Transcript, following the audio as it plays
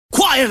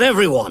Quiet,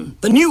 everyone!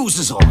 The news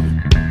is on.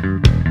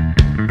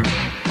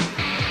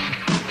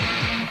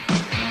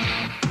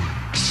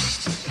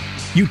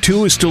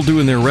 U2 is still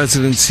doing their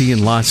residency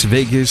in Las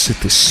Vegas at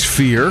the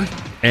Sphere,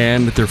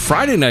 and at their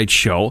Friday night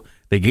show,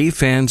 they gave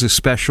fans a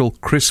special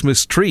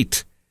Christmas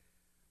treat.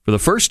 For the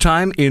first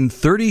time in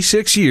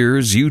 36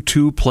 years,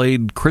 U2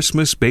 played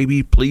Christmas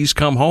Baby Please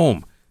Come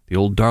Home, the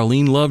old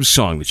Darlene Love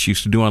song that she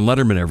used to do on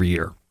Letterman every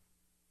year.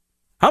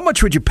 How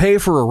much would you pay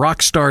for a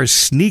rock star's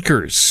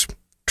sneakers?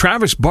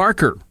 Travis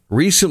Barker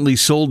recently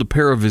sold a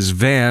pair of his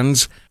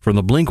Vans from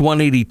the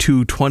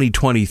Blink-182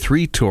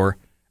 2023 tour,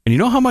 and you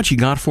know how much he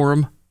got for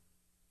them?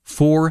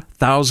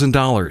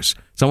 $4,000.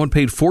 Someone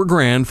paid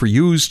 $4,000 for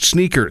used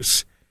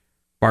sneakers.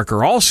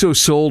 Barker also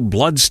sold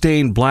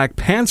bloodstained black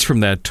pants from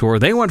that tour.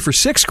 They went for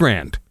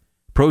 $6,000.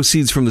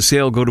 Proceeds from the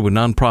sale go to a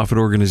nonprofit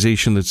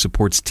organization that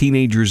supports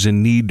teenagers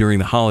in need during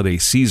the holiday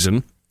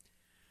season.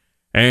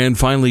 And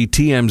finally,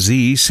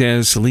 TMZ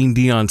says Celine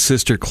Dion's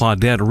sister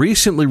Claudette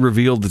recently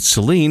revealed that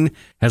Celine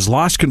has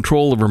lost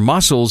control of her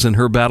muscles in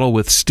her battle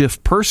with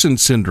stiff person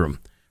syndrome.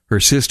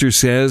 Her sister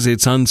says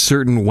it's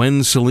uncertain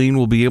when Celine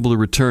will be able to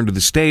return to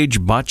the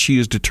stage, but she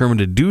is determined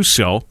to do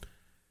so.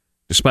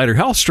 Despite her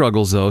health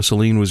struggles, though,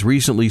 Celine was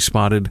recently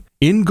spotted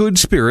in good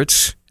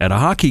spirits at a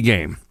hockey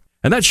game.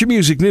 And that's your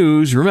music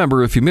news.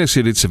 Remember, if you miss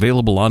it, it's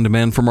available on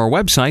demand from our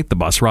website,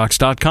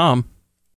 thebusrocks.com.